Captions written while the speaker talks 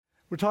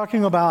We're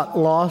talking about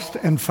lost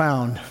and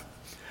found.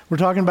 We're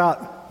talking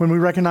about when we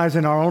recognize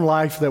in our own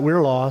life that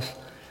we're lost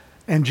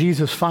and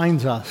Jesus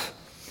finds us.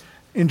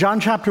 In John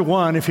chapter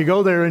 1, if you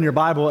go there in your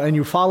Bible and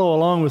you follow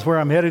along with where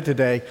I'm headed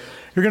today,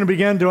 you're going to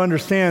begin to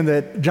understand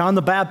that John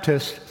the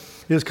Baptist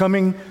is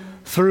coming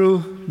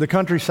through the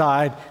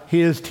countryside. He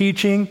is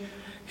teaching,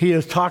 he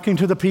is talking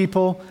to the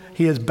people,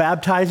 he is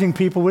baptizing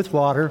people with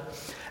water,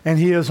 and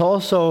he is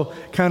also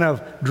kind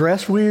of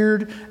dressed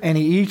weird, and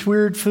he eats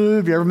weird food.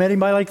 Have you ever met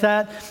anybody like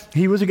that?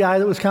 He was a guy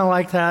that was kind of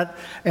like that,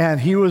 and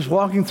he was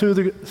walking through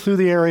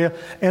the area,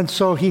 and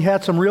so he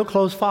had some real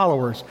close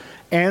followers.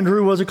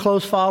 Andrew was a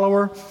close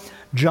follower.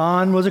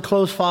 John was a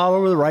close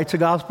follower, the writes the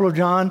Gospel of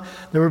John.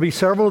 There would be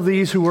several of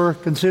these who were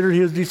considered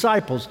his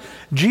disciples.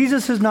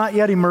 Jesus has not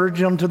yet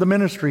emerged onto the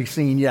ministry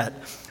scene yet.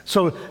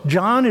 So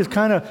John is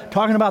kind of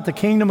talking about the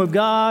kingdom of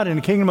God and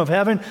the kingdom of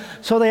heaven.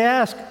 So they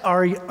ask,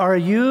 are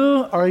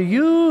you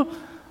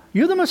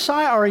the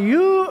Messiah? Are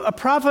you a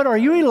prophet? Are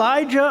you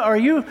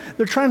Elijah?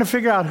 They're trying to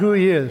figure out who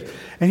he is.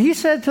 And he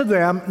said to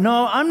them,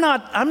 no, I'm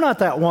not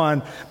that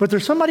one, but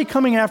there's somebody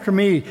coming after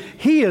me.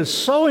 He is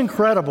so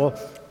incredible.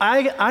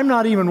 I'm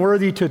not even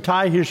worthy to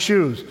tie his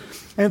shoes.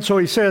 And so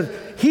he says,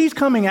 he's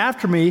coming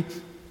after me,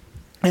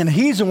 and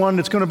he's the one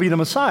that's going to be the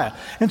Messiah.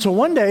 And so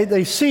one day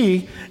they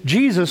see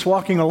Jesus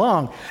walking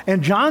along.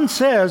 And John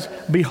says,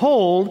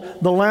 behold,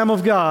 the Lamb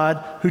of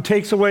God who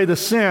takes away the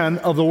sin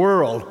of the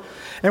world.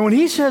 And when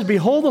he says,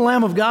 behold, the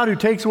Lamb of God who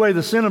takes away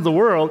the sin of the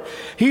world,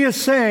 he is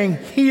saying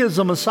he is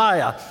the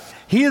Messiah.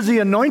 He is the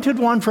anointed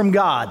one from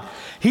God.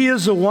 He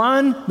is the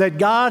one that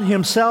God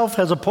himself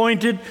has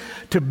appointed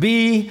to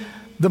be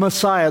the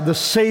Messiah, the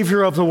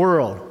Savior of the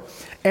world.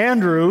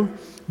 Andrew,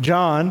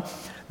 John,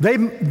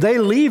 they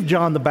leave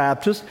John the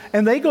Baptist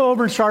and they go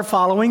over and start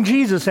following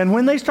Jesus. And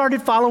when they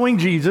started following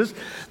Jesus,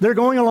 they're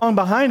going along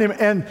behind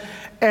him,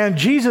 and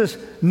Jesus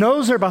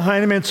knows they're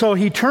behind him, and so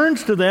he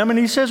turns to them and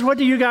he says, what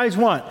do you guys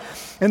want?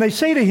 And they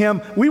say to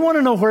him, we want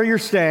to know where you're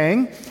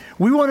staying.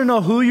 We want to know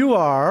who you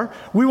are.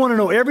 We want to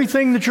know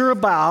everything that you're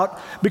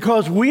about,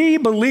 because we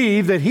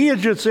believe that he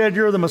has just said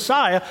you're the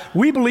Messiah.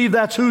 We believe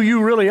that's who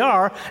you really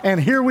are, and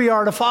here we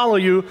are to follow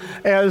you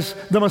as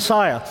the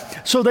Messiah.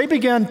 So they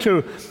began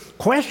to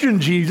question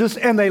Jesus,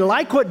 and they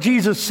like what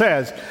Jesus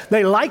says.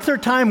 They like their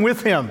time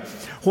with him.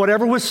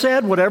 Whatever was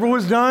said, whatever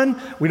was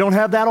done, we don't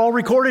have that all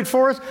recorded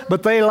for us,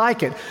 but they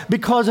like it.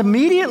 Because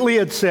immediately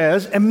it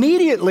says,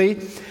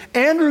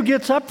 Andrew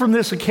gets up from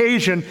this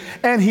occasion,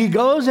 and he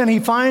goes and he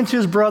finds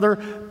his brother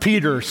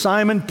Peter,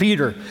 Simon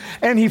Peter.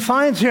 And he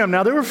finds him.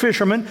 Now, they were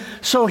fishermen,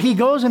 so he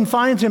goes and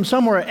finds him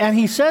somewhere, and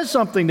he says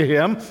something to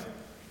him.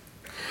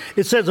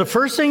 It says the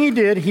first thing he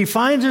did, he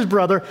finds his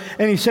brother,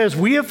 and he says,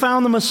 we have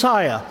found the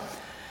Messiah.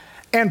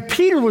 And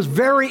Peter was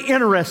very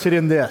interested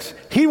in this.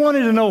 He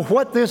wanted to know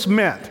what this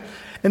meant.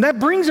 And that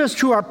brings us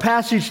to our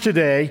passage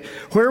today,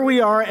 where we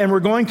are, and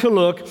we're going to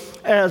look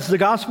as the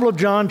Gospel of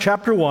John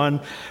chapter 1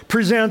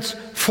 presents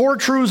 4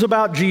 truths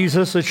about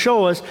Jesus that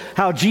show us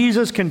how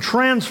Jesus can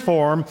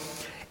transform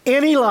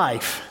any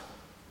life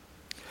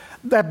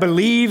that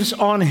believes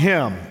on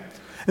him.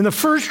 And the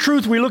first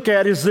truth we look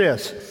at is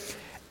this: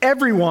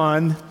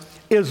 everyone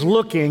is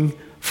looking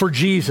for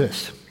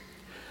Jesus.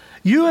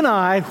 You and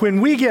I, when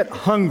we get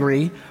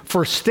hungry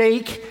for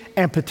steak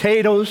and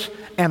potatoes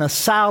and a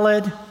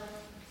salad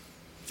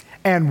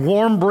and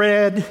warm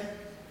bread,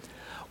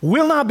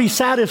 we'll not be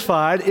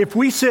satisfied if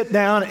we sit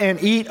down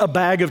and eat a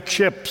bag of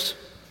chips.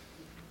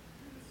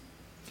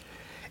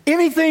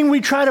 Anything we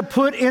try to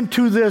put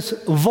into this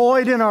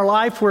void in our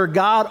life where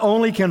God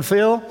only can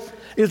fill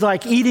is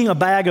like eating a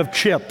bag of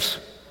chips.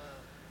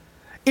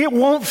 It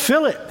won't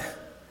fill it.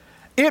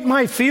 It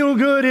might feel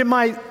good, it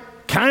might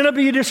kind of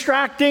be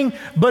distracting,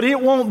 but it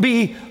won't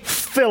be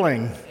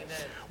filling. Amen.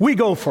 We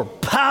go for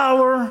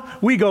power,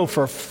 we go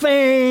for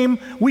fame,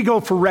 we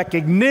go for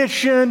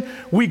recognition,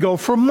 we go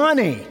for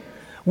money,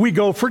 we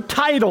go for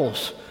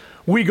titles,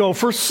 we go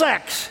for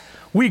sex,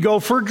 we go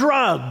for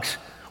drugs,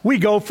 we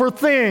go for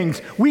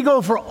things, we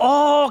go for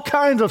all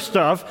kinds of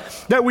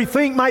stuff that we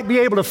think might be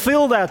able to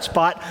fill that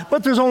spot,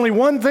 but there's only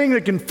one thing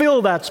that can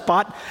fill that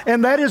spot,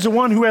 and that is the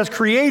one who has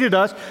created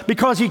us,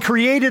 because he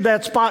created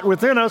that spot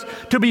within us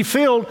to be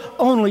filled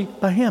only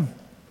by him.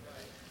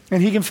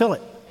 And he can fill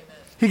it.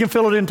 He can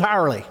fill it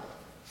entirely.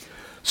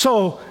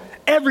 So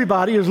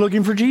everybody is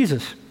looking for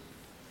Jesus.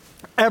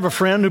 I have a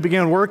friend who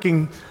began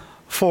working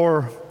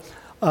for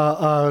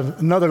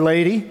another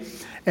lady.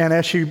 And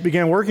as she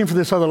began working for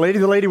this other lady,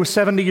 the lady was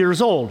 70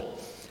 years old.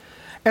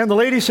 And the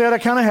lady said, I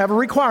kind of have a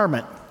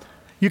requirement.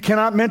 You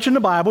cannot mention the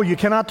Bible. You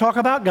cannot talk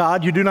about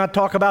God. You do not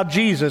talk about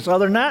Jesus.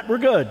 Other than that, we're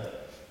good.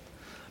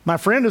 My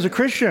friend is a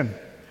Christian.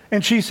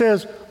 And she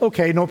says,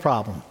 okay, no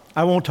problem.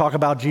 I won't talk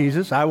about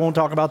Jesus. I won't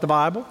talk about the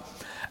Bible.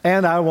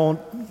 And I won't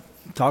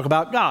talk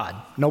about God.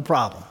 No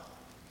problem.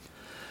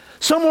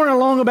 Somewhere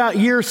along about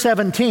year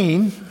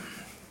 17,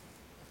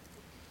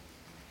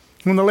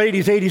 when the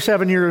lady's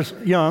 87 years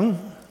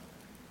young,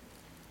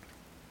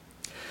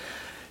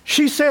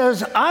 she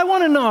says, I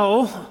want to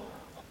know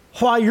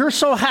why you're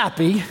so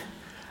happy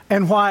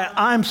and why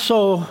I'm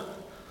so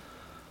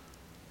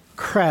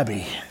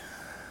crabby.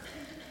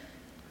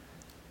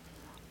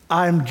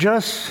 I'm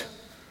just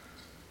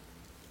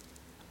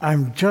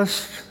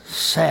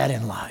sad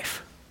in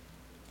life.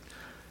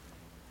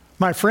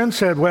 My friend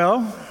said,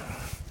 well,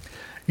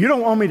 you don't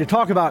want me to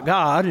talk about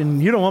God,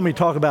 and you don't want me to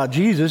talk about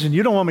Jesus, and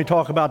you don't want me to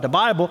talk about the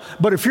Bible,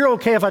 but if you're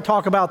okay if I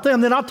talk about them,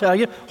 then I'll tell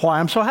you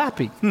why I'm so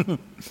happy. And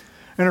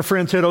her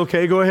friend said,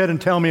 okay, go ahead and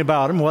tell me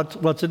about them.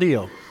 What's the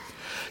deal?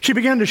 She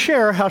began to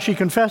share how she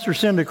confessed her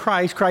sin to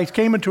Christ. Christ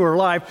came into her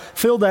life,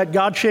 filled that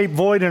God-shaped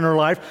void in her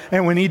life,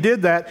 and when he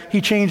did that,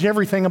 he changed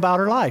everything about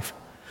her life.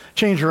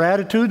 Changed her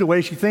attitude, the way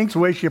she thinks, the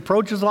way she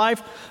approaches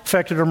life,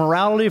 affected her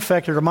morality,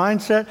 affected her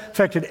mindset,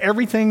 affected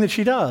everything that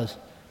she does.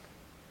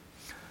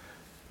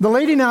 The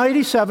lady, now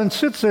 87,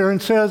 sits there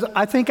and says,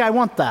 I think I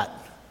want that.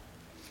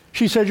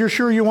 She said, you're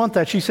sure you want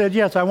that? She said,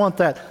 yes, I want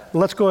that.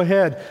 Let's go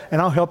ahead,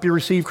 and I'll help you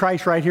receive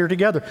Christ right here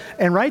together.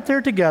 And right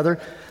there together,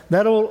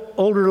 that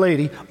older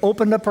lady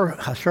opened up her,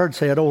 I started to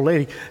say old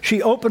lady,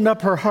 she opened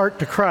up her heart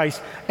to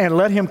Christ and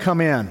let him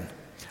come in.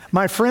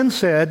 My friend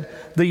said,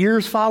 the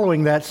years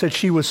following that, said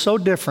she was so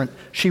different,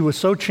 she was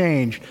so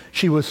changed,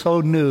 she was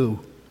so new.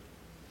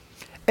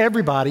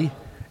 Everybody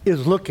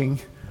is looking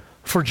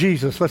for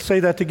Jesus. Let's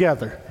say that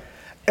together.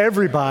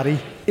 Everybody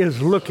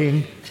is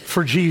looking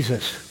for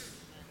Jesus.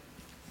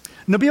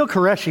 Nabil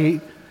Qureshi,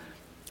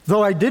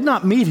 though I did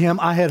not meet him,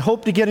 I had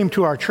hoped to get him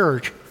to our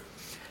church.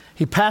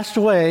 He passed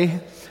away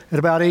at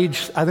about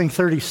age, I think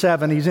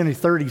 37. He's in his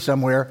 30s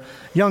somewhere,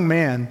 young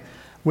man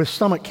with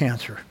stomach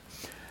cancer.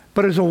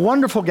 But he's a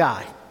wonderful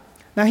guy.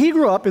 Now, he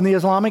grew up in the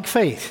Islamic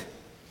faith.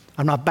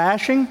 I'm not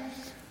bashing.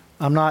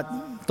 I'm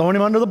not throwing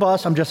him under the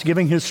bus. I'm just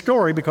giving his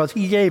story because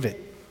he gave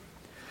it.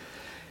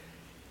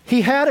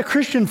 He had a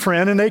Christian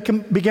friend, and they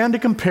began to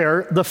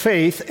compare the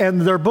faith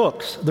and their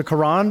books, the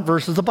Quran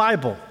versus the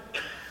Bible.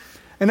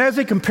 And as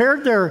they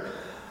compared their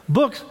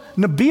books,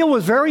 Nabil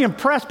was very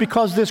impressed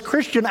because this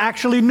Christian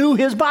actually knew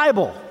his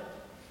Bible.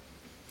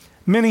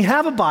 Many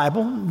have a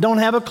Bible, don't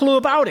have a clue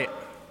about it.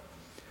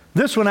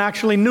 This one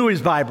actually knew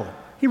his Bible.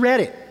 He read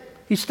it.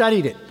 He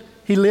studied it.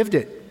 He lived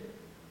it.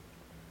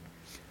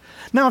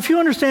 Now, if you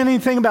understand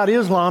anything about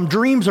Islam,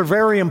 dreams are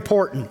very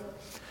important.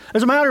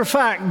 As a matter of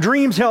fact,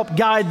 dreams help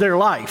guide their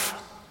life.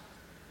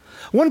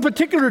 One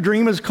particular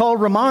dream is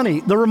called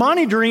Ramani. The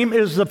Ramani dream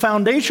is the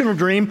foundational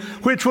dream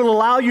which will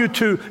allow you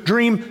to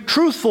dream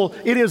truthful.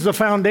 It is the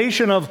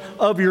foundation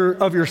of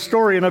your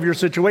story and of your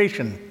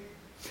situation.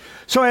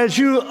 So as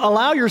you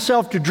allow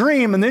yourself to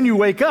dream and then you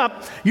wake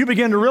up, you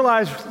begin to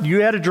realize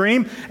you had a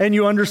dream and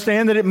you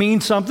understand that it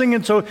means something,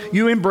 and so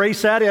you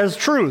embrace that as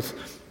truth.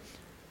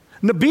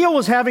 Nabil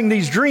was having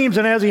these dreams,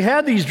 and as he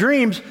had these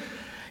dreams,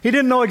 he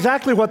didn't know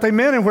exactly what they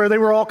meant and where they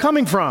were all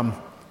coming from.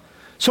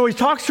 So he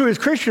talks to his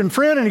Christian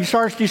friend and he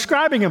starts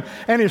describing him.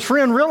 And his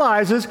friend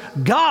realizes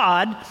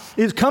God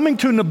is coming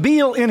to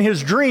Nabil in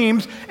his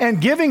dreams and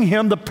giving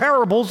him the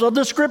parables of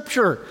the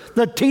Scripture,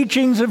 the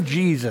teachings of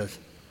Jesus.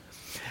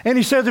 And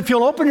he says, if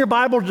you'll open your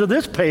Bible to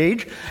this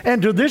page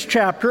and to this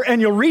chapter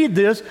and you'll read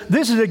this,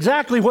 this is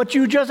exactly what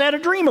you just had a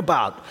dream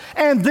about.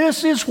 And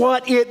this is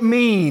what it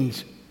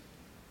means.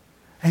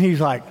 And he's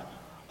like,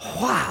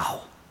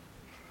 wow.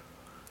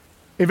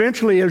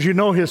 Eventually, as you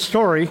know his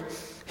story,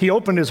 he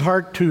opened his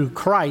heart to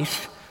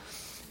Christ,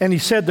 and he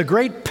said the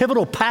great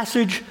pivotal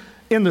passage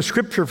in the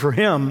Scripture for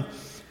him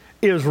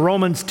is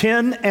Romans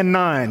 10 and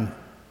 9.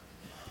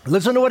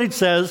 Listen to what it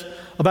says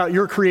about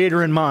your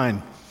Creator and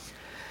mine.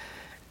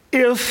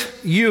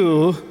 If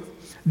you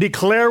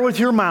declare with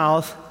your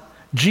mouth,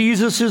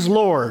 Jesus is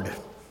Lord,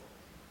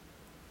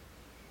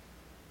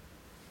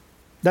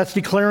 that's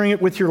declaring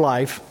it with your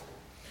life,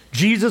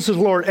 Jesus is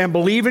Lord, and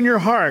believe in your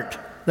heart,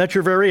 that's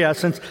your very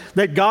essence,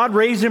 that God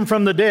raised him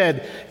from the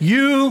dead,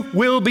 you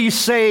will be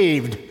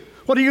saved.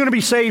 What are you going to be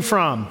saved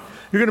from?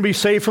 You're going to be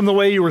saved from the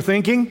way you were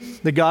thinking,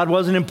 that God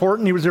wasn't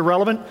important, he was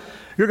irrelevant.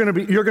 You're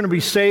going to be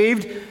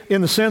saved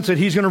in the sense that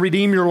he's going to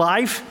redeem your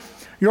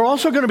life. You're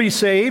also going to be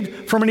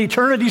saved from an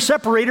eternity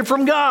separated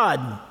from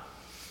God.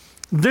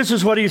 This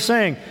is what he's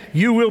saying.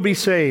 You will be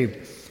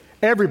saved.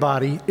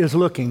 Everybody is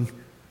looking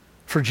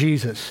for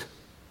Jesus.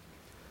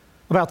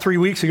 About 3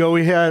 weeks ago,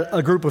 we had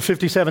a group of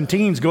 57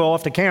 teens go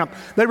off to camp.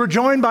 They were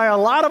joined by a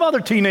lot of other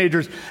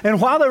teenagers.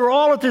 And while they were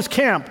all at this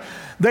camp,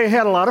 they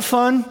had a lot of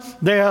fun.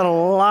 They had a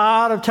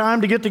lot of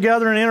time to get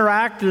together and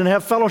interact and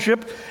have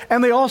fellowship.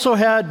 And they also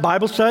had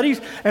Bible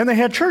studies, and they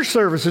had church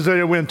services that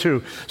they went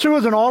to. So it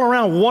was an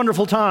all-around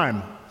wonderful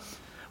time.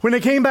 When they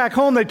came back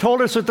home, they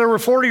told us that there were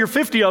 40 or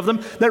 50 of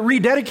them that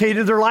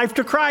rededicated their life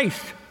to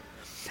Christ.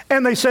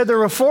 And they said there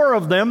were 4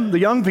 of them, the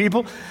young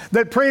people,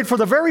 that prayed for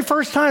the very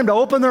first time to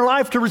open their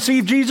life to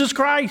receive Jesus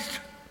Christ.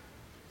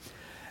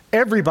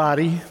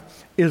 Everybody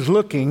is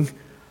looking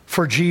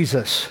for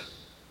Jesus.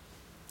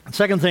 The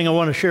second thing I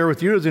want to share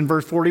with you is in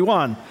verse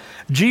 41.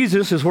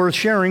 Jesus is worth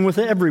sharing with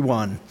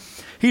everyone.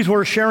 He's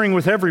worth sharing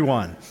with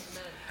everyone.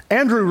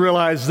 Andrew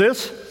realized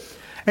this,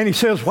 and he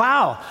says,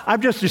 wow, I've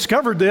just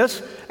discovered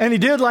this. And he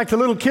did like the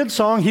little kid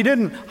song. He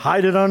didn't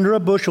hide it under a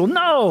bushel.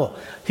 No,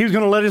 he was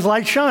going to let his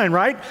light shine,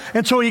 right?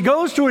 And so he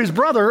goes to his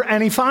brother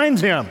and he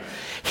finds him.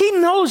 He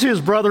knows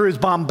his brother is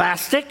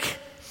bombastic,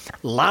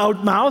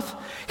 loudmouth.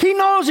 He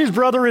knows his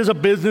brother is a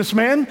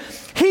businessman.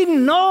 He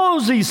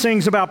knows these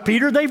things about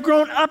Peter. They've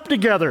grown up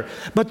together.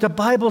 But the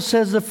Bible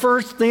says the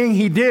first thing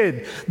he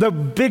did, the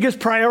biggest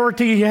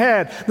priority he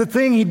had, the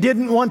thing he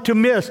didn't want to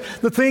miss,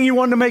 the thing he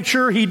wanted to make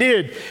sure he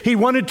did, he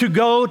wanted to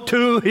go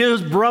to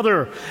his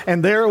brother.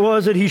 And there it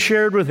was that he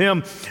shared with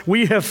him,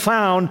 we have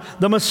found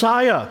the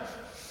Messiah.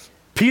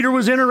 Peter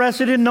was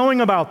interested in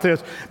knowing about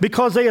this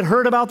because they had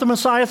heard about the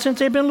Messiah since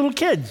they'd been little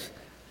kids.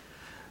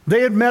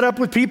 They had met up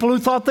with people who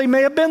thought they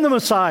may have been the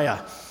Messiah.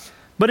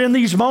 But in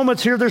these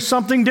moments here, there's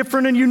something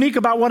different and unique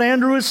about what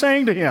Andrew is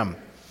saying to him.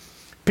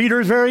 Peter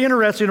is very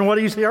interested in what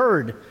he's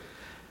heard.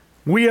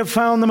 We have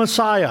found the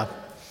Messiah.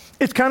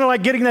 It's kind of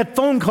like getting that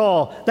phone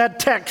call, that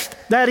text,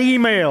 that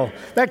email,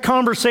 that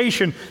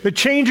conversation that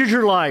changes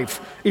your life.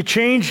 It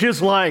changed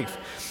his life.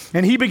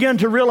 And he began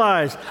to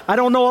realize, I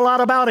don't know a lot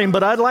about him,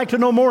 but I'd like to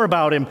know more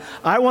about him.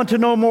 I want to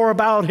know more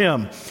about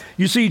him.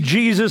 You see,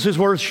 Jesus is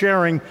worth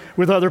sharing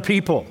with other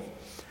people.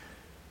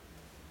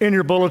 In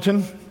your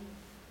bulletin,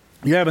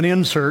 you have an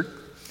insert,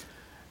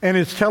 and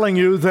it's telling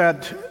you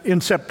that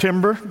in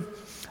September,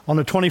 on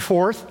the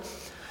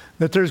 24th,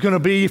 that there's going to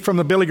be from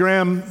the Billy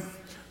Graham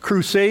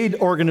Crusade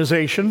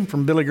organization, there's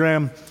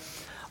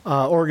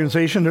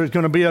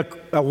going to be a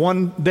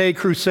one-day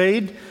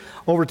crusade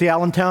over at the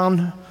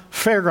Allentown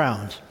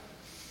Fairgrounds.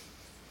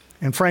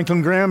 And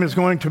Franklin Graham is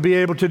going to be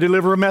able to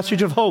deliver a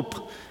message of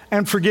hope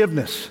and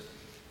forgiveness.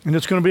 And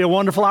it's going to be a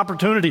wonderful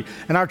opportunity.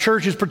 And our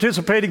church is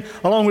participating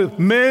along with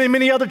many,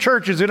 many other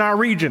churches in our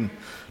region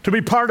to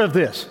be part of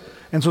this.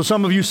 And so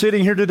some of you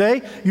sitting here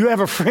today, you have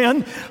a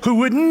friend who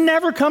would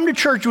never come to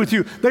church with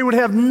you. They would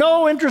have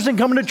no interest in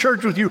coming to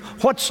church with you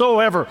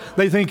whatsoever.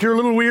 They think you're a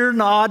little weird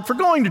and odd for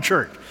going to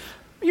church.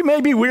 You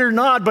may be weird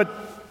and odd, but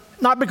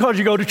not because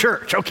you go to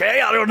church,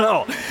 okay? I don't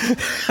know.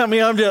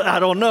 I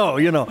don't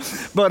know,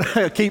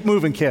 But keep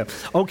moving,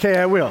 Kev. Okay,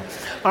 I will.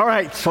 All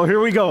right, so here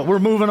we go. We're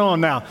moving on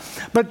now.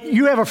 But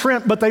you have a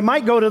friend, but they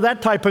might go to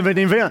that type of an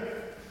event,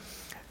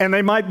 and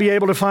they might be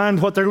able to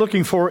find what they're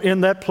looking for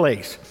in that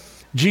place.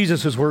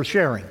 Jesus is worth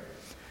sharing.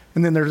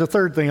 And then there's a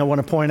third thing I want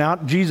to point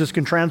out. Jesus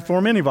can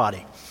transform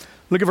anybody.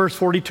 Look at verse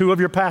 42 of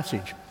your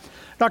passage.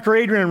 Dr.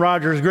 Adrian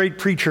Rogers, great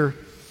preacher,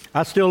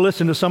 I still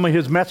listen to some of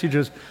his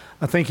messages.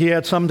 I think he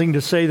had something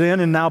to say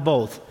then and now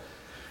both.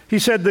 He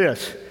said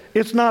this,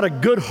 it's not a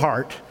good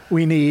heart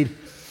we need,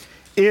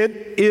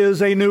 it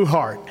is a new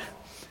heart.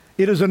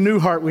 It is a new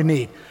heart we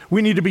need.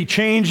 We need to be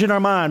changed in our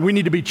mind. We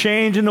need to be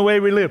changed in the way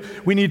we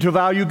live. We need to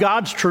value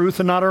God's truth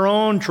and not our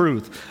own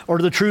truth or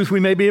the truth we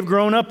maybe have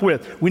grown up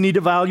with. We need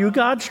to value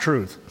God's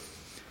truth.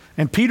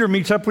 And Peter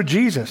meets up with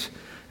Jesus,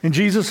 and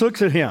Jesus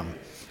looks at him.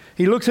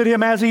 He looks at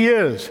him as he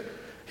is.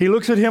 He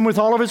looks at him with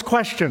all of his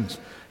questions.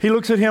 He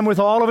looks at him with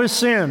all of his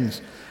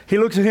sins. He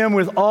looks at him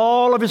with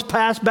all of his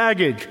past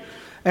baggage.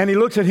 And he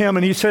looks at him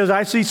and he says,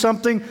 I see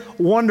something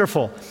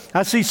wonderful.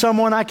 I see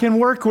someone I can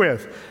work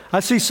with. I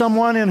see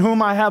someone in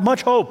whom I have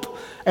much hope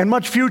and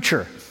much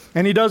future.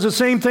 And he does the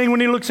same thing when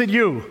he looks at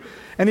you.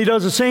 And he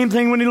does the same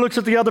thing when he looks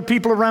at the other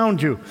people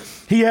around you.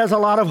 He has a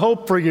lot of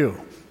hope for you.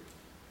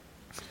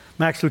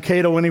 Max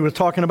Lucado, when he was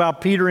talking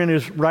about Peter in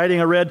his writing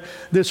I read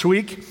this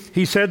week,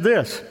 he said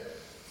this.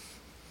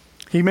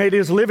 He made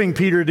his living,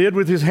 Peter did,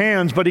 with his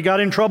hands, but he got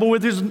in trouble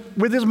with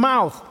his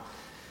mouth.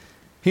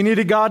 He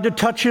needed God to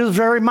touch his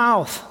very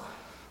mouth,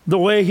 the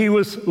way he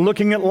was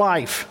looking at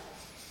life.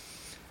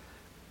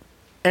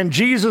 And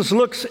Jesus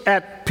looks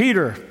at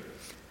Peter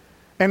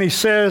and he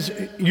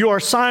says, you are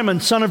Simon,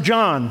 son of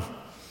John.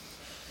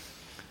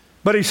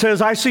 But he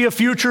says, I see a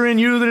future in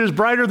you that is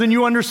brighter than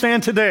you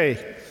understand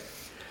today.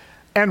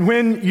 And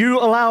when you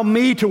allow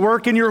me to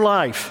work in your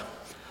life,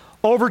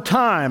 over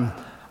time,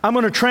 I'm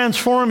going to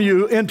transform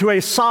you into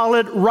a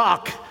solid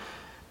rock.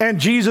 And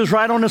Jesus,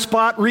 right on the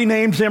spot,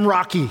 renames him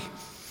Rocky.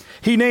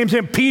 He names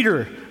him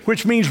Peter,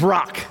 which means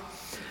rock.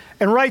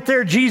 And right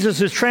there,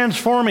 Jesus is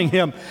transforming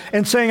him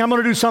and saying, I'm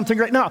going to do something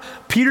great. Now,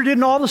 Peter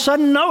didn't all of a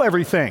sudden know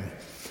everything.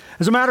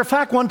 As a matter of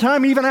fact, one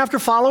time, even after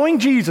following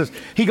Jesus,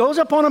 he goes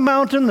up on a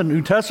mountain. The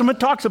New Testament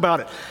talks about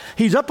it.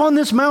 He's up on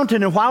this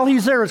mountain, and while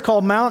he's there, it's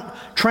called Mount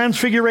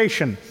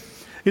Transfiguration.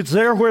 It's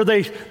there where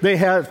they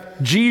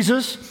have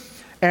Jesus,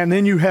 and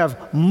then you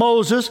have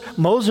Moses.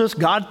 Moses,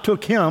 God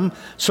took him,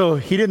 so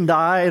he didn't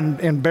die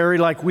and buried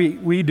like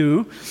we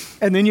do.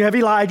 And then you have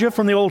Elijah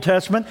from the Old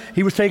Testament.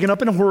 He was taken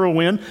up in a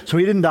whirlwind, so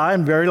he didn't die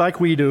and buried like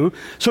we do.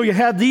 So you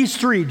have these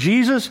three,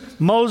 Jesus,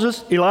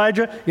 Moses,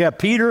 Elijah, you have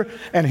Peter,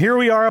 and here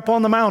we are up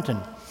on the mountain.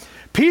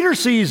 Peter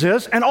sees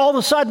this, and all of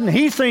a sudden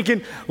he's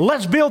thinking,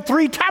 let's build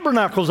 3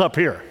 tabernacles up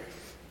here.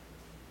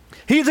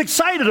 He's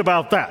excited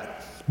about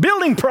that.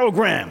 Building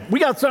program. We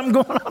got something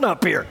going on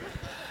up here.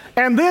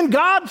 And then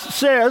God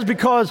says,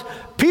 because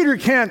Peter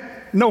can't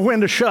know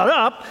when to shut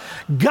up,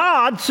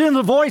 God sends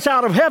a voice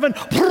out of heaven,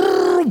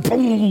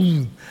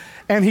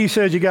 and he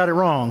says, you got it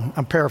wrong.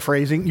 I'm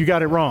paraphrasing. You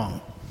got it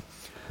wrong.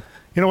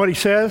 You know what he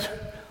says?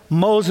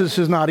 Moses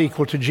is not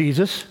equal to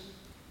Jesus.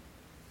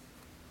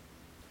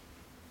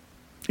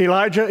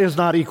 Elijah is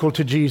not equal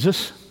to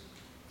Jesus.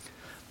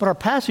 But our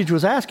passage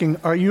was asking,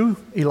 are you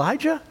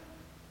Elijah?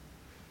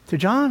 To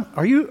John,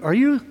 are you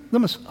the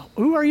Messiah?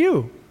 Who are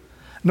you?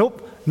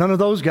 Nope, none of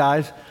those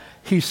guys.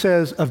 He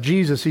says of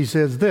Jesus, he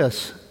says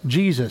this,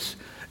 Jesus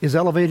is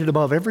elevated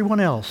above everyone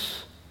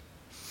else.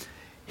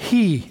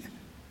 He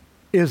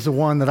is the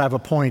one that I've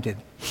appointed.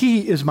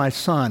 He is my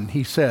son,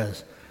 he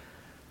says.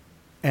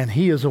 And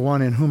he is the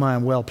one in whom I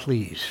am well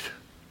pleased.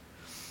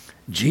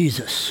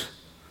 Jesus.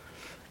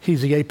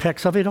 He's the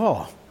apex of it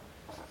all.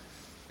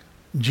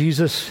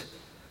 Jesus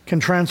can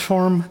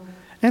transform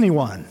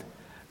anyone.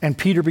 And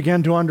Peter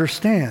began to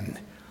understand.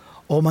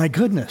 Oh my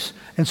goodness.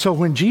 And so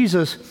when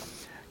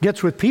Jesus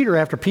gets with Peter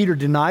after Peter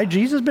denied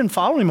Jesus, been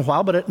following him a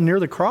while, but near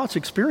the cross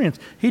experience,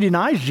 he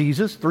denies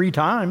Jesus 3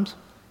 times.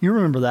 You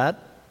remember that.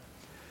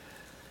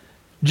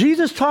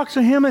 Jesus talks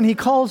to him and he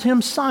calls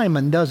him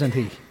Simon, doesn't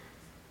he?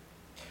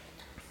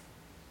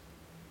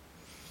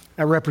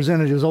 That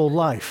represented his old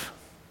life.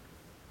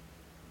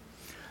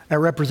 That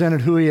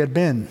represented who he had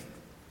been.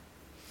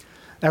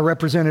 That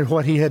represented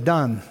what he had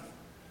done.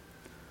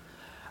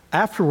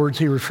 Afterwards,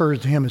 he refers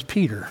to him as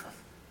Peter,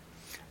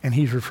 and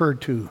he's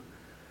referred to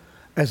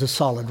as a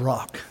solid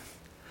rock.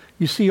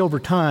 You see, over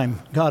time,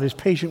 God is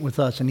patient with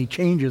us, and he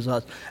changes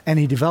us, and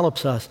he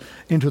develops us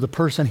into the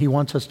person he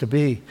wants us to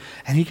be.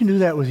 And he can do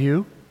that with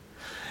you.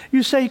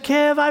 You say,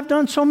 Kev, I've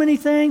done so many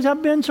things.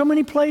 I've been so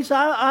many places.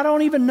 I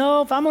don't even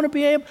know if I'm going to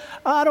be able,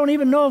 I don't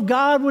even know if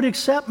God would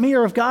accept me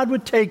or if God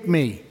would take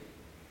me.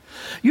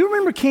 You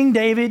remember King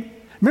David?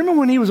 Remember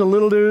when he was a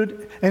little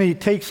dude and he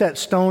takes that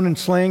stone and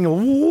sling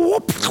and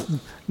whoop,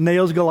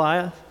 nails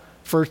Goliath?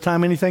 First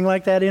time anything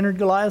like that entered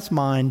Goliath's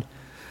mind.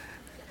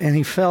 And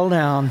he fell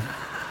down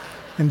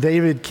and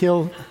David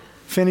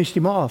finished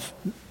him off.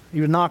 He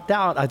was knocked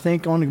out, I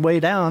think, on the way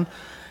down.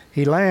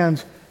 He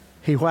lands,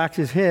 he whacks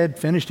his head,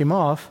 finished him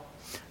off,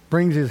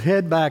 brings his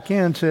head back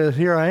in, says,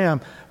 here I am.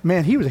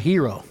 Man, he was a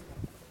hero.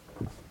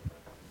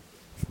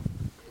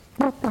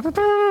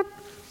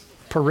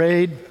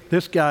 Parade,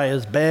 this guy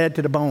is bad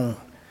to the bone.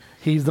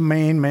 He's the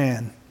main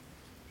man.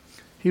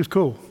 He was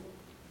cool.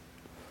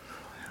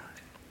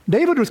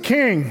 David was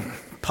king.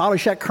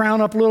 Polished that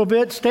crown up a little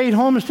bit, stayed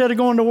home instead of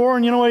going to war,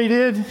 and you know what he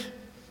did?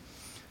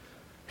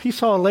 He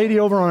saw a lady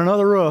over on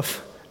another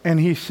roof, and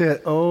he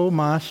said, oh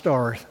my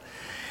stars.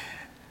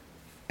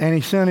 And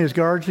he sent his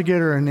guards to get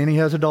her, and then he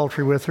has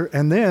adultery with her,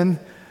 and then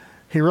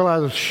he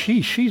realizes,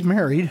 she's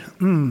married.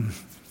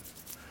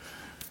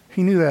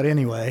 He knew that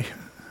anyway.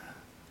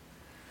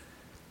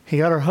 He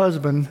got her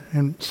husband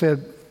and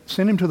said,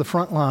 send him to the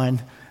front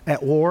line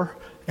at war,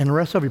 and the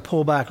rest of you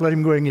pull back. Let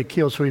him go ahead and get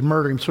killed. So he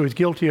murdered him. So he's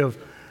guilty of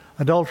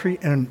adultery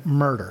and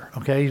murder.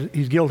 Okay,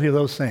 he's guilty of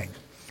those things.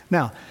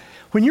 Now,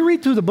 when you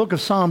read through the book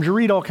of Psalms, you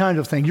read all kinds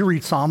of things. You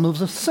read Psalms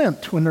of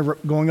ascent when they're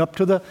going up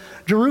to the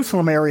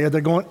Jerusalem area. They're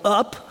going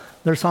up.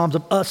 They're Psalms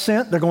of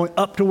ascent. They're going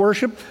up to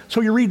worship.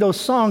 So you read those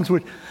songs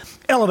which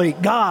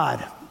elevate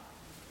God.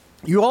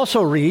 You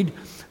also read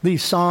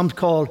these Psalms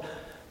called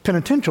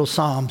penitential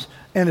Psalms.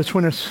 And it's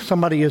when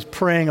somebody is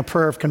praying a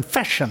prayer of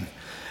confession.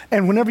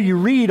 And whenever you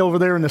read over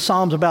there in the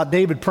Psalms about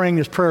David praying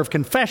this prayer of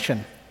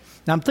confession,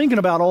 now I'm thinking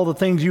about all the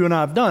things you and I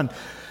have done.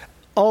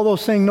 All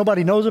those things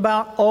nobody knows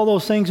about, all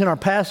those things in our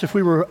past, if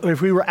we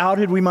were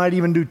outed, we might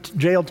even do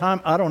jail time.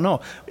 I don't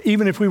know.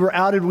 Even if we were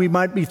outed, we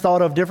might be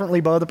thought of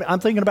differently by other people. I'm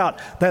thinking about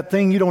that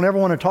thing you don't ever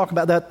want to talk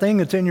about, that thing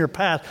that's in your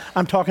past.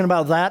 I'm talking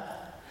about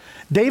that.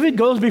 David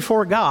goes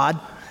before God,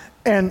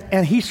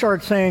 and he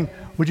starts saying,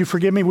 would you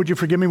forgive me? Would you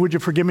forgive me? Would you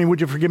forgive me? Would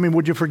you forgive me?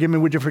 Would you forgive me?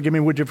 Would you forgive me?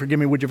 Would you forgive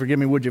me? Would you forgive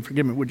me? Would you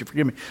forgive me? Would you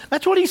forgive me?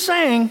 That's what he's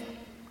saying.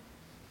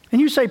 And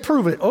you say,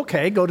 prove it.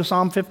 Okay, go to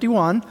Psalm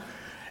 51,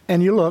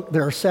 and you look.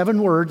 There are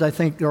 7 words, I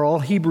think they're all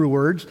Hebrew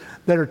words,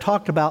 that are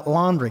talked about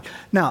laundry.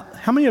 Now,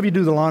 how many of you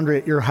do the laundry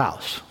at your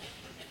house?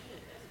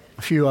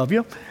 A few of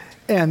you.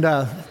 And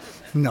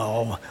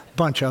no, a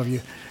bunch of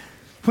you.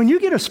 When you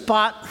get a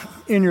spot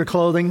in your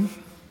clothing,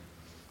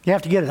 you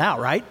have to get it out,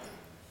 right?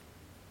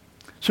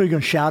 So you're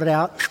going to shout it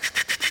out.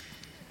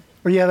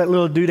 Or you have that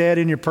little doodad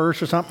in your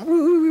purse or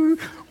something.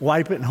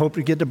 Wipe it and hope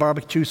to get the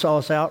barbecue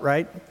sauce out,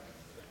 right?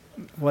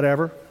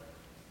 Whatever.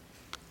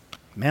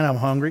 Man, I'm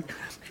hungry.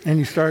 And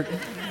you start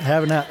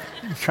having that,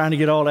 trying to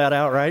get all that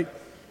out, right?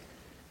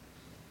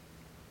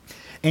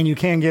 And you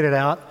can't get it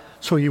out.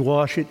 So you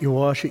wash it, you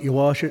wash it, you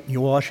wash it,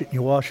 you wash it,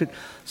 you wash it.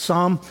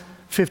 Psalm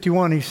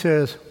 51, he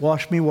says,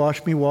 wash me,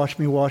 wash me, wash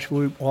me, wash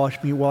me,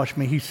 wash me, wash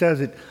me. He says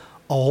it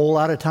a whole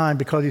lot of time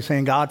because he's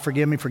saying, God,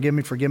 forgive me, forgive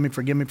me, forgive me,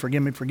 forgive me,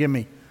 forgive me, forgive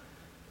me.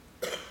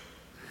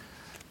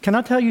 Can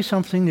I tell you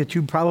something that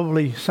you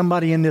probably,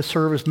 somebody in this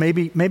service,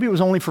 maybe it was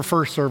only for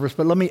first service,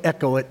 but let me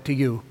echo it to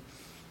you.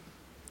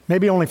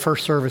 Maybe only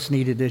first service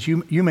needed this.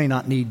 You may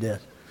not need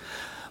this.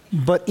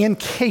 But in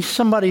case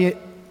somebody,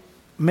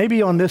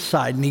 maybe on this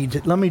side needs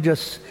it, let me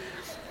just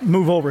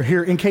move over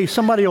here. In case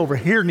somebody over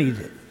here needs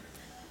it.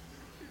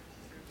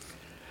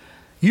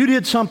 You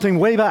did something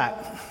way back.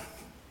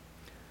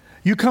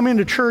 You come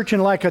into church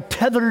and like a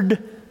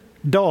tethered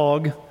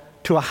dog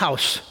to a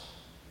house,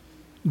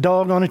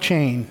 dog on a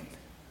chain.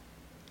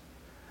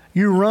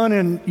 You run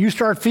and you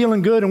start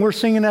feeling good, and we're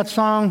singing that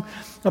song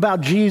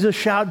about Jesus,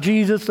 shout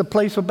Jesus, the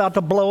place was about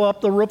to blow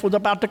up, the roof was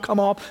about to come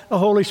off, the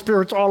Holy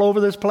Spirit's all over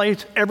this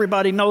place,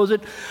 everybody knows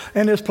it,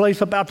 and this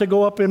place about to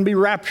go up and be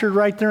raptured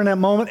right there in that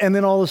moment, and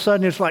then all of a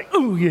sudden it's like,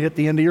 ooh, you hit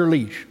the end of your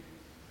leash.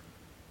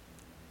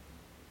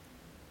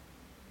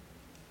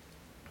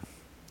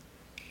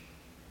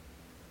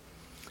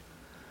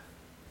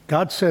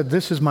 God said,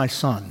 this is my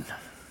son.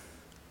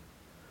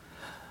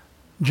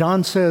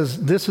 John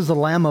says, this is the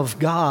Lamb of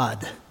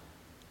God.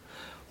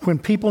 When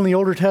people in the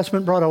Old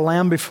Testament brought a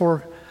lamb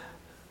before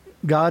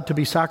God to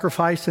be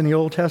sacrificed in the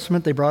Old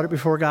Testament, they brought it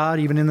before God.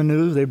 Even in the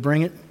New, they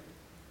bring it.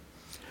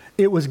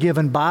 It was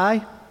given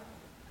by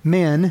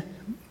men,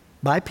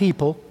 by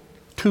people,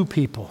 to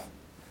people.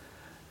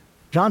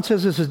 John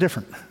says this is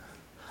different.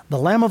 The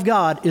Lamb of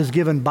God is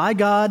given by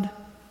God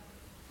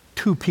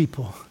to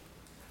people.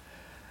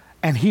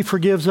 And he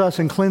forgives us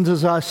and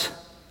cleanses us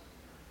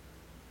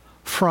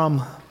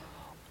from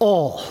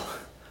all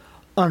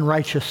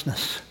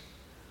unrighteousness.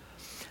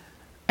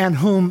 And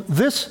whom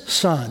this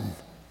Son,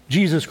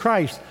 Jesus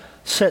Christ,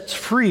 sets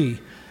free,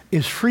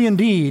 is free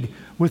indeed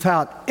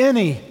without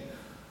any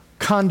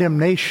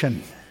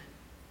condemnation.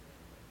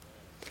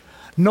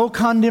 No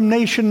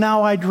condemnation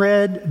now I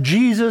dread,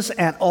 Jesus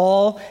and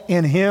all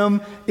in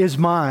him is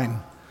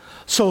mine.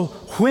 So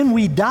when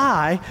we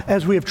die,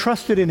 as we have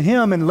trusted in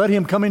him and let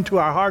him come into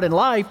our heart and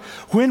life,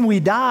 when we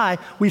die,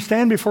 we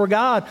stand before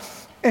God.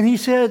 And he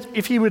said,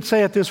 if he would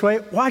say it this way,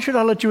 why should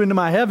I let you into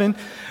my heaven?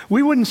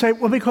 We wouldn't say,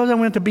 well, because I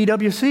went to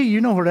BWC. You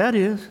know where that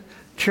is.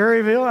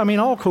 Cherryville. I mean,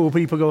 all cool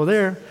people go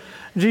there.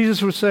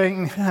 Jesus was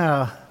saying,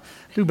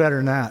 do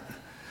better than that.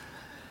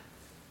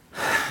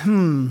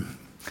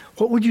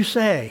 What would you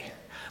say?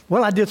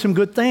 Well, I did some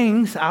good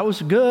things. I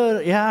was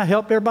good. Yeah, I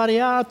helped everybody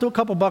out. I threw a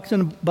couple bucks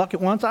in a bucket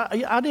once.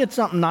 I did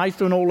something nice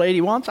to an old lady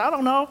once. I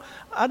don't know.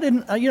 I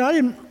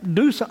didn't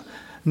do something.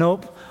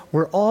 Nope.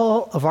 Where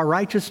all of our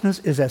righteousness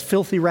is as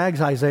filthy rags,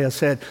 Isaiah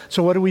said.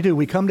 So what do?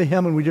 We come to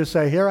him and we just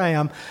say, here I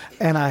am,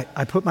 and I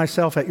put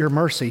myself at your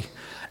mercy.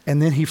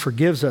 And then he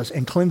forgives us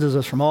and cleanses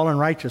us from all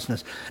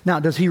unrighteousness. Now,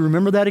 does he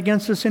remember that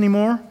against us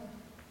anymore?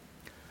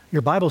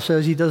 Your Bible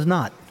says he does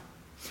not.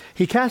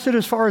 He cast it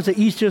as far as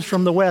the east is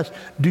from the west.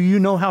 Do you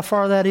know how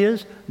far that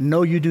is?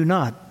 No, you do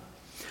not.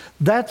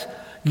 That's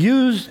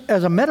used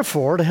as a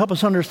metaphor to help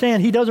us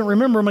understand he doesn't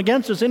remember them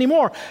against us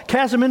anymore.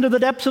 Cast them into the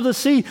depths of the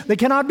sea. They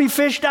cannot be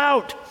fished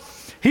out.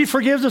 He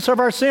forgives us of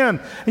our sin.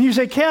 And you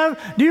say, Kev,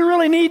 do you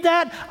really need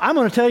that? I'm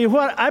going to tell you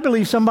what, I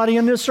believe somebody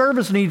in this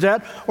service needs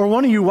that, or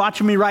one of you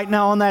watching me right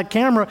now on that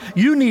camera,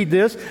 you need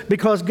this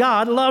because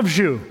God loves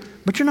you.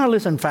 But you're not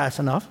listening fast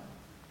enough.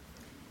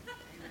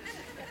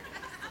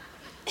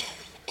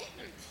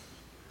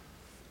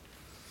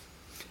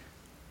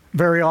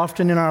 Very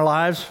often in our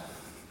lives,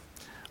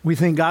 we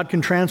think God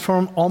can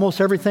transform almost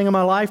everything in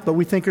my life, but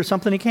we think there's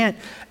something he can't.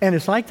 And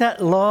it's like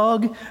that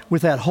log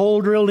with that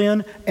hole drilled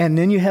in, and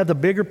then you have the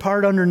bigger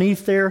part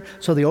underneath there,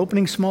 so the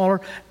opening's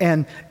smaller.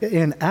 And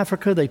in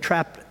Africa, they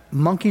trap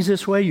monkeys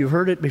this way. You've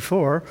heard it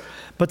before.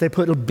 But they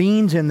put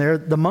beans in there.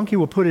 The monkey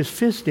will put his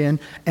fist in,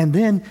 and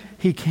then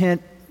he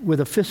can't, with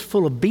a fist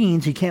full of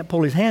beans, he can't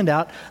pull his hand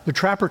out. The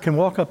trapper can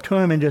walk up to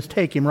him and just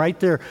take him right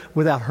there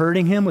without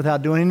hurting him,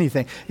 without doing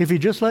anything. If he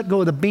just let go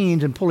of the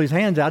beans and pull his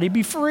hands out, he'd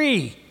be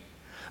free.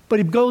 But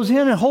he goes in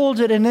and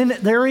holds it, and then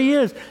there he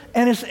is.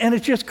 And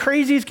it's just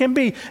crazy as can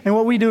be. And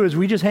what we do is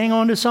we just hang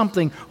on to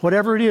something,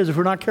 whatever it is, if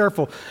we're not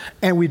careful,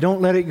 and we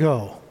don't let it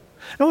go.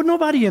 No,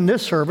 nobody in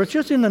this service,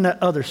 just in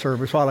the other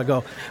service a while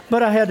ago.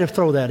 But I had to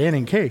throw that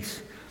in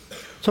case.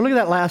 So look at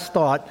that last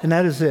thought, and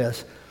that is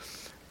this.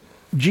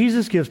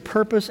 Jesus gives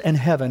purpose and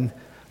heaven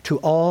to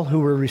all who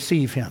will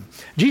receive him.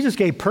 Jesus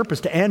gave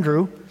purpose to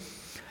Andrew.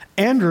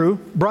 Andrew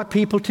brought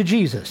people to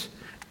Jesus.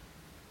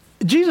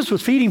 Jesus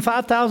was feeding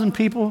 5,000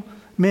 people,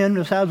 men,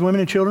 women,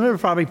 and children. There were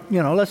probably,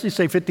 let's just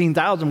say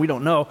 15,000, we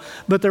don't know.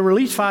 But there were at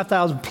least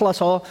 5,000 plus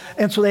all.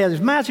 And so they had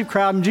this massive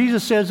crowd, and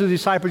Jesus says to the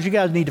disciples, you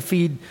guys need to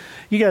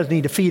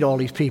feed all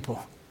these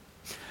people.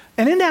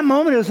 And in that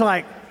moment, it was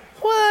like,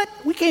 what?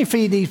 We can't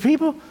feed these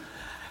people.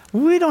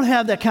 We don't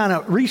have that kind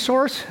of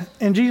resource.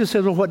 And Jesus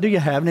says, well, what do you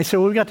have? And they said,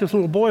 well, we got this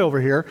little boy over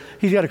here.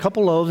 He's got a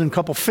couple loaves and a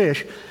couple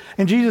fish.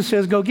 And Jesus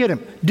says, go get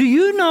him. Do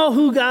you know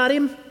who got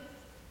him?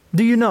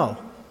 Do you know?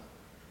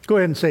 Go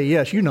ahead and say,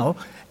 yes, you know.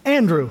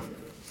 Andrew.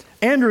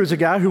 Andrew is a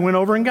guy who went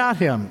over and got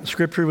him.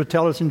 Scripture would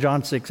tell us in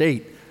John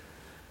 6:8.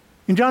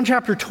 In John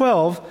chapter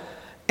 12,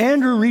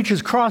 Andrew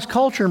reaches cross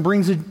culture and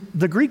brings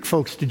the Greek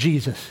folks to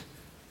Jesus.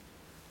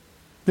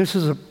 This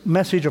is a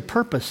message of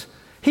purpose.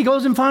 He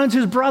goes and finds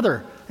his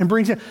brother and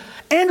brings him.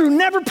 Andrew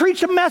never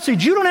preached a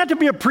message. You don't have to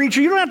be a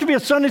preacher. You don't have to be a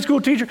Sunday school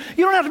teacher.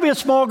 You don't have to be a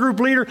small group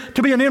leader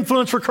to be an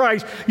influence for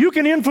Christ. You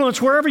can influence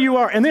wherever you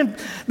are. And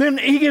then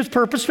he gives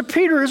purpose to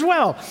Peter as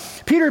well.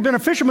 Peter had been a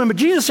fisherman, but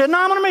Jesus said, no,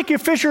 I'm going to make you a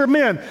fisher of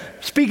men.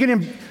 Speaking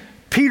in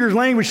Peter's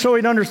language so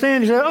he'd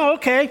understand. He said, oh,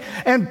 okay.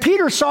 And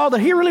Peter saw that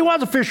he really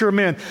was a fisher of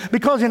men,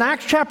 because in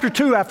Acts chapter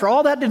 2, after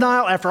all that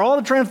denial, after all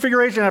the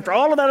transfiguration, after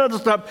all of that other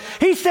stuff,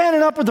 he's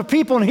standing up with the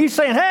people and he's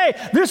saying, hey,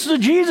 this is the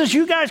Jesus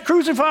you guys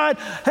crucified.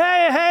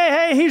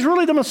 Hey, he's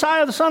really the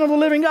Messiah, the Son of the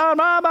living God.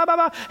 Blah, blah, blah,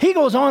 blah. He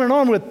goes on and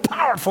on with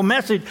powerful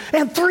message.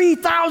 And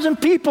 3,000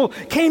 people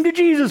came to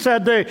Jesus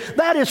that day.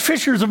 That is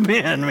fishers of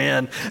men,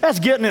 man. That's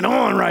getting it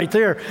on right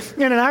there.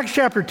 And in Acts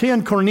chapter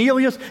 10,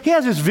 Cornelius, he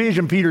has this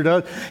vision, Peter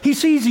does. He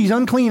sees these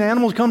unclean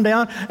animals come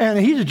down, and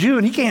he's a Jew,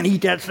 and he can't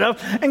eat that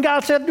stuff. And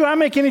God said, do I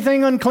make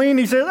anything unclean?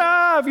 He says,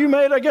 if you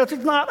made, I guess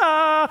it's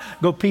not.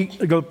 Go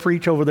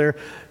preach over there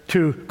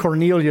to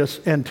Cornelius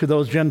and to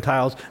those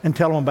Gentiles and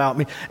tell them about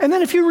me. And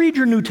then if you read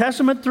your New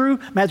Testament through,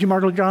 Matthew,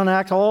 Mark, Luke, John,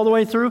 Acts, all the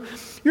way through,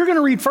 you're going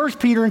to read 1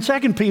 Peter and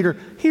 2 Peter.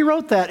 He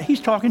wrote that. He's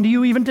talking to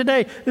you even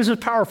today. This is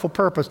powerful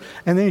purpose.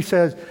 And then he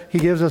says, he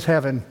gives us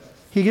heaven.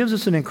 He gives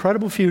us an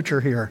incredible future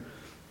here.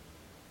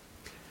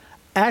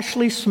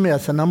 Ashley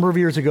Smith, a number of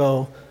years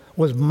ago,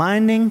 was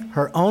minding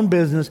her own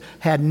business,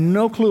 had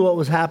no clue what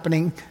was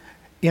happening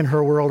in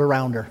her world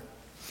around her.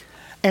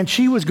 And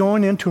she was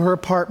going into her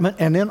apartment,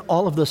 and then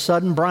all of a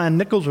sudden, Brian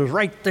Nichols was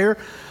right there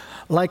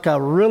like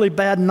a really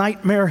bad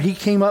nightmare. He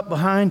came up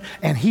behind,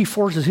 and he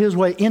forces his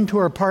way into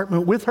her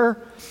apartment with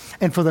her.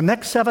 And for the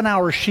next 7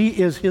 hours, she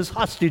is his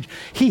hostage.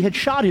 He had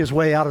shot his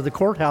way out of the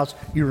courthouse.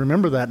 You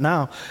remember that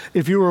now.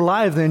 If you were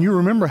alive then, you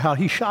remember how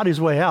he shot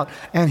his way out,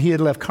 and he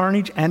had left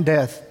carnage and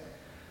death.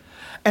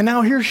 And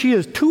now here she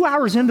is, 2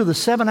 hours into the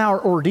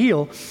 7-hour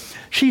ordeal.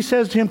 She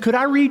says to him, could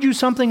I read you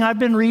something I've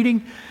been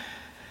reading?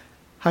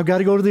 I've got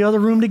to go to the other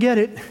room to get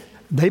it.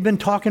 They've been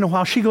talking a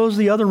while. She goes to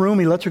the other room.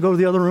 He lets her go to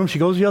the other room. She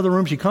goes to the other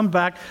room. She comes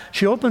back.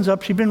 She opens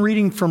up. She's been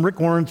reading from Rick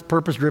Warren's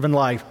Purpose-Driven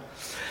Life.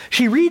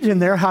 She reads in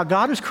there how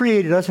God has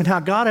created us and how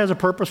God has a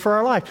purpose for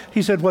our life.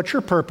 He said, what's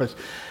your purpose?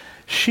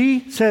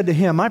 She said to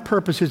him, my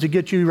purpose is to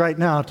get you right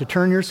now to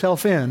turn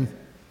yourself in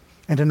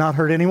and to not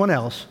hurt anyone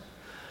else.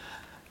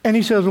 And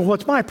he says, well,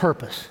 what's my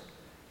purpose?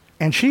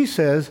 And she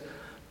says,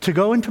 to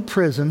go into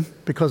prison,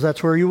 because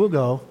that's where you will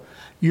go.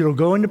 You'll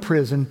go into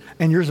prison,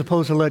 and you're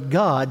supposed to let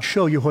God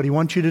show you what he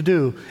wants you to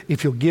do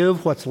if you'll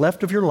give what's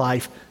left of your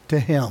life to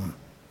him.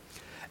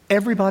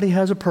 Everybody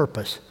has a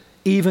purpose.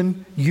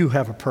 Even you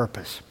have a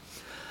purpose.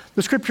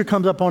 The scripture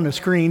comes up on the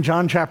screen,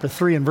 John chapter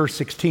 3 and verse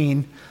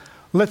 16.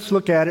 Let's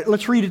look at it.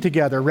 Let's read it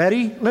together.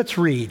 Ready? Let's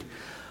read.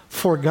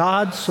 For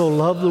God so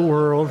loved the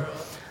world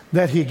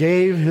that he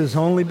gave his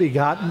only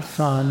begotten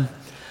Son,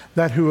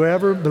 that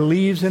whoever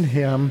believes in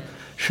him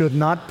should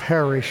not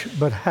perish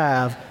but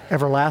have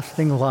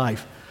everlasting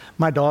life.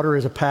 My daughter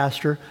is a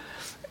pastor,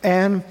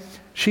 and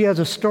she has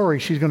a story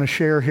she's going to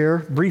share here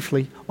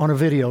briefly on a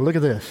video. Look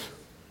at this.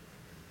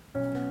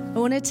 I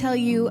want to tell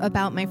you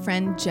about my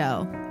friend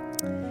Joe.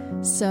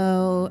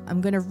 So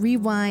I'm going to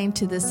rewind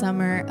to the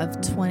summer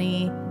of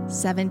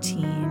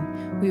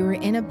 2017. We were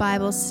in a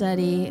Bible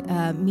study,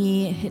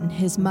 me and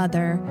his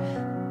mother,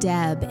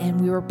 Deb,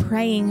 and we were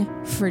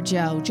praying for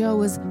Joe. Joe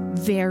was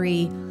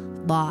very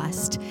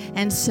lost.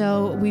 And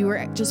so we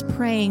were just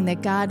praying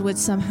that God would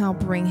somehow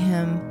bring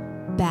him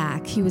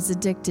back. He was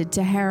addicted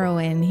to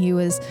heroin. He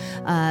was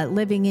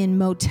living in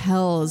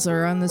motels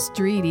or on the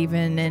street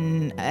even,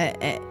 and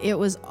it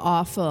was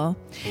awful.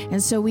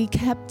 And so we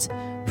kept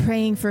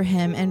praying for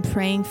him and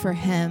praying for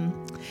him.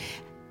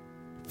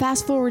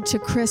 Fast forward to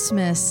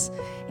Christmas,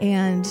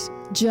 and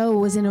Joe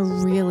was in a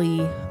really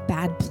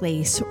bad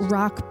place,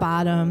 rock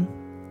bottom,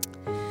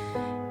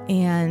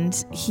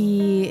 and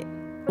he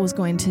was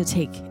going to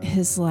take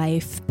his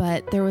life.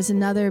 But there was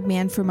another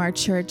man from our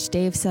church,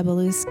 Dave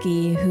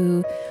Cebalewski,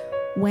 who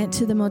went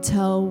to the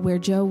motel where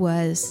Joe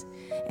was,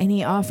 and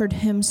he offered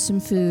him some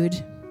food,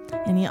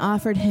 and he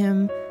offered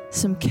him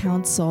some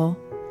counsel.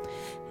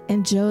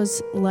 And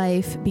Joe's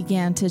life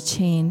began to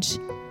change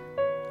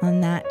on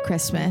that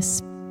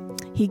Christmas.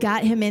 He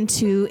got him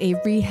into a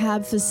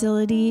rehab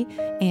facility,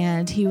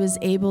 and he was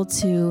able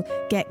to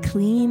get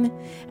clean.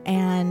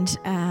 And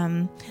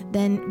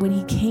then when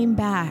he came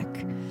back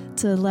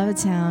to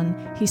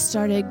Levittown, he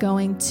started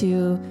going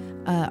to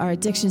our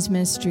addictions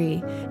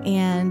ministry,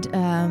 and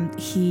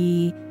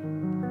he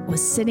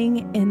was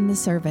sitting in the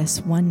service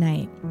one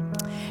night.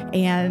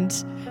 And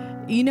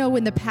you know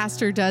when the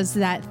pastor does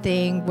that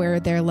thing where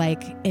they're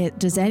like,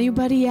 does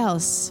anybody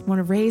else want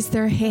to raise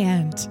their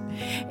hand?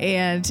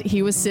 And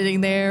he was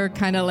sitting there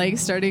kind of like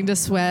starting to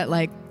sweat,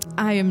 like,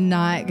 I am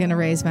not going to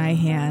raise my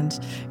hand,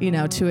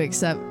 to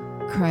accept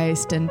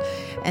Christ.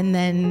 And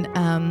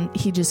then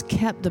he just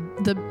kept,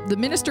 the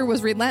minister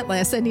was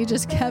relentless, and he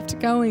just kept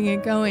going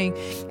and going.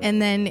 And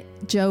then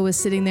Joe was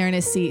sitting there in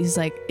his seat. He's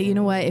like, you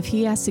know what? If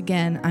he asks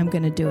again, I'm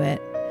going to do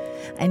it.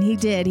 And he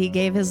did. He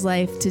gave his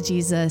life to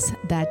Jesus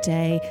that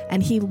day,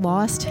 and he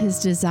lost his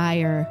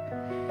desire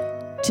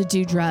to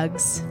do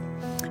drugs.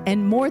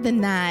 And more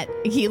than that,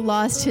 he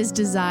lost his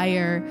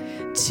desire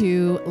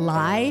to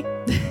lie.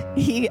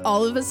 He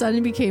all of a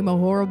sudden became a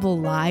horrible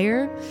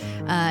liar.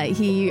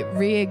 He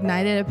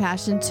reignited a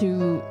passion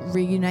to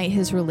reunite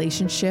his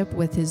relationship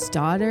with his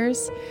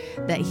daughters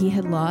that he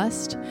had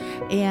lost.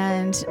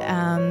 And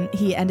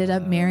he ended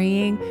up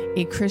marrying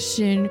a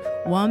Christian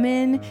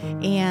woman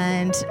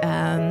and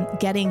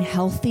getting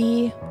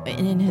healthy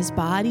in his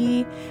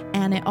body.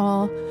 And it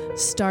all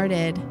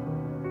started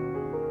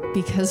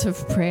because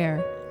of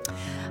prayer.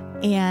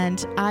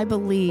 And I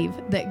believe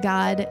that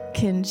God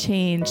can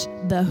change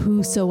the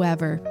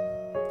whosoever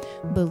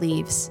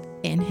believes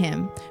in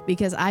him,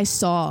 because I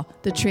saw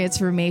the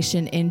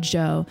transformation in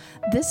Joe.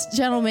 This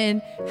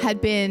gentleman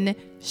had been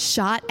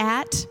shot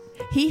at.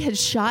 He had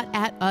shot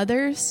at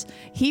others.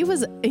 He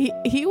was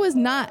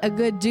not a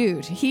good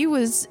dude. He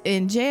was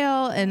in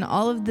jail and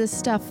all of this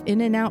stuff,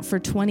 in and out for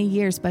 20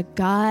 years, but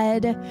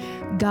God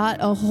got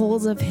a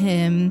hold of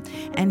him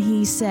and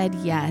he said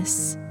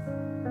yes.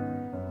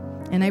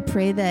 And I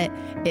pray that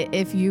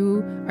if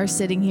you are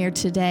sitting here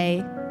today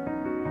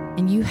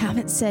and you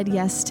haven't said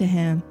yes to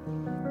him,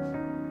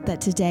 that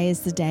today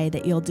is the day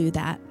that you'll do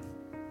that.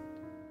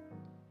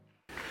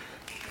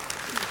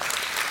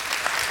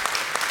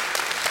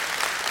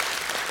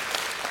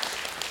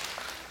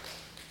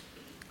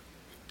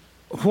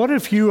 What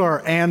if you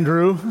are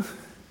Andrew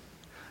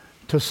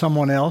to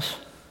someone else?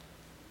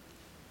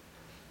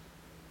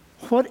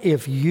 What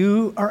if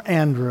you are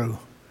Andrew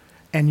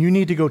and you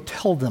need to go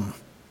tell them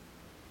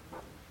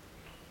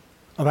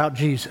about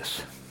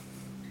Jesus?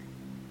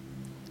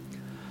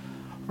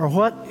 Or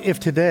what if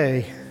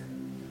today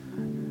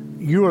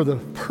you are the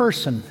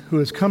person who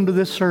has come to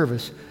this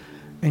service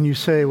and you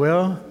say,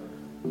 well,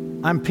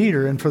 I'm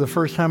Peter, and for the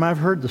first time I've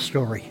heard the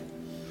story.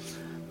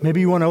 Maybe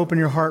you want to open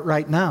your heart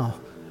right now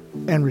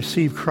and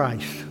receive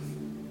Christ.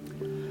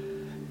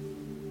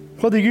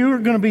 Whether you're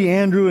going to be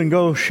Andrew and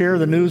go share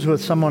the news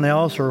with someone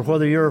else, or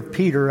whether you're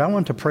Peter, I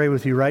want to pray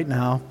with you right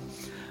now.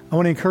 I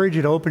want to encourage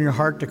you to open your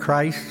heart to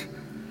Christ.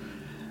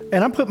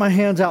 And I put my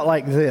hands out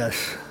like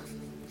this.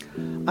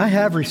 I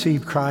have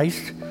received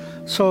Christ.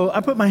 So I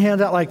put my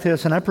hands out like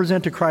this and I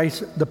present to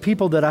Christ the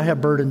people that I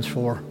have burdens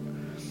for.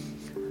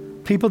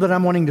 People that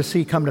I'm wanting to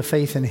see come to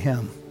faith in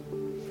him.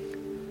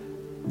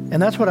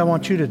 And that's what I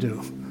want you to do.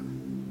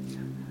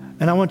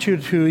 And I want you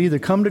to either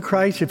come to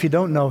Christ if you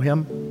don't know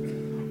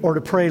him, or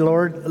to pray,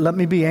 Lord, let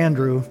me be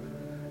Andrew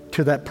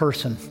to that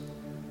person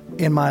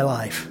in my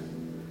life.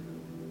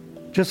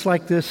 Just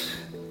like this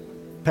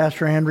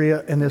Pastor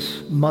Andrea and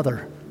this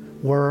mother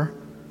were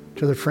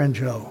to their friend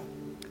Joe.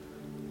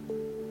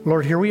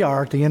 Lord, here we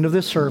are at the end of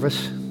this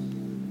service.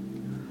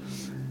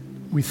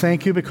 We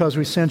thank you because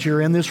we sense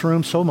you're in this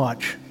room so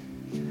much.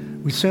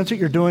 We sense that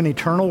you're doing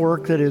eternal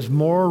work that is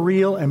more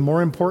real and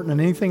more important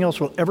than anything else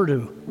we'll ever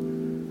do.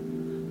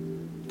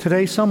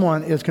 Today,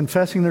 someone is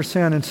confessing their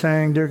sin and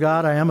saying, Dear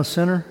God, I am a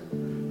sinner.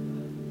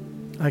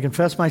 I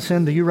confess my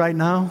sin to you right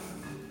now.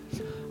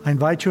 I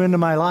invite you into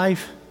my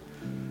life.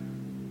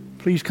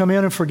 Please come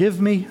in and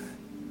forgive me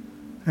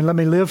and let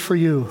me live for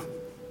you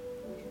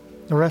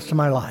the rest of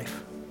my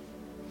life.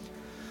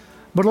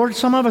 But Lord,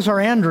 some of us are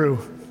Andrew.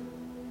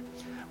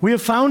 We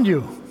have found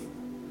you.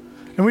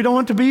 And we don't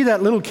want to be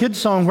that little kid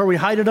song where we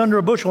hide it under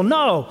a bushel.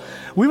 No,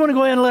 we want to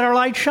go ahead and let our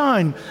light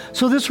shine.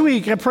 So this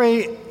week, I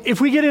pray, if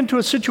we get into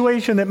a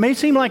situation that may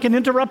seem like an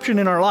interruption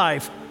in our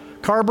life,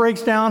 car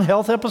breaks down,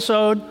 health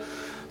episode,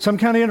 some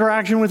kind of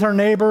interaction with our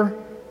neighbor,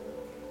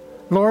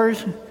 Lord,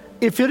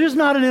 if it is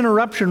not an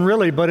interruption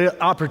really, but an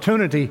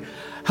opportunity,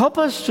 help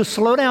us to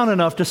slow down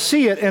enough to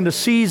see it and to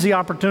seize the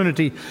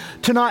opportunity,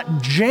 to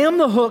not jam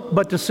the hook,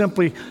 but to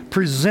simply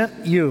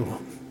present you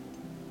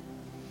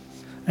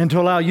and to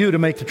allow you to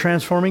make the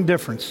transforming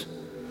difference.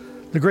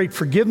 The great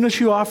forgiveness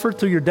you offer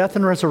through your death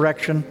and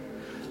resurrection,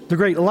 the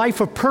great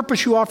life of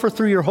purpose you offer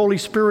through your Holy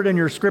Spirit and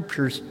your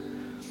scriptures,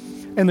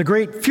 and the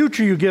great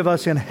future you give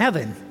us in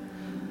heaven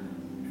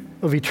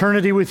of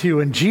eternity with you.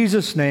 In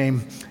Jesus'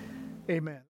 name, amen.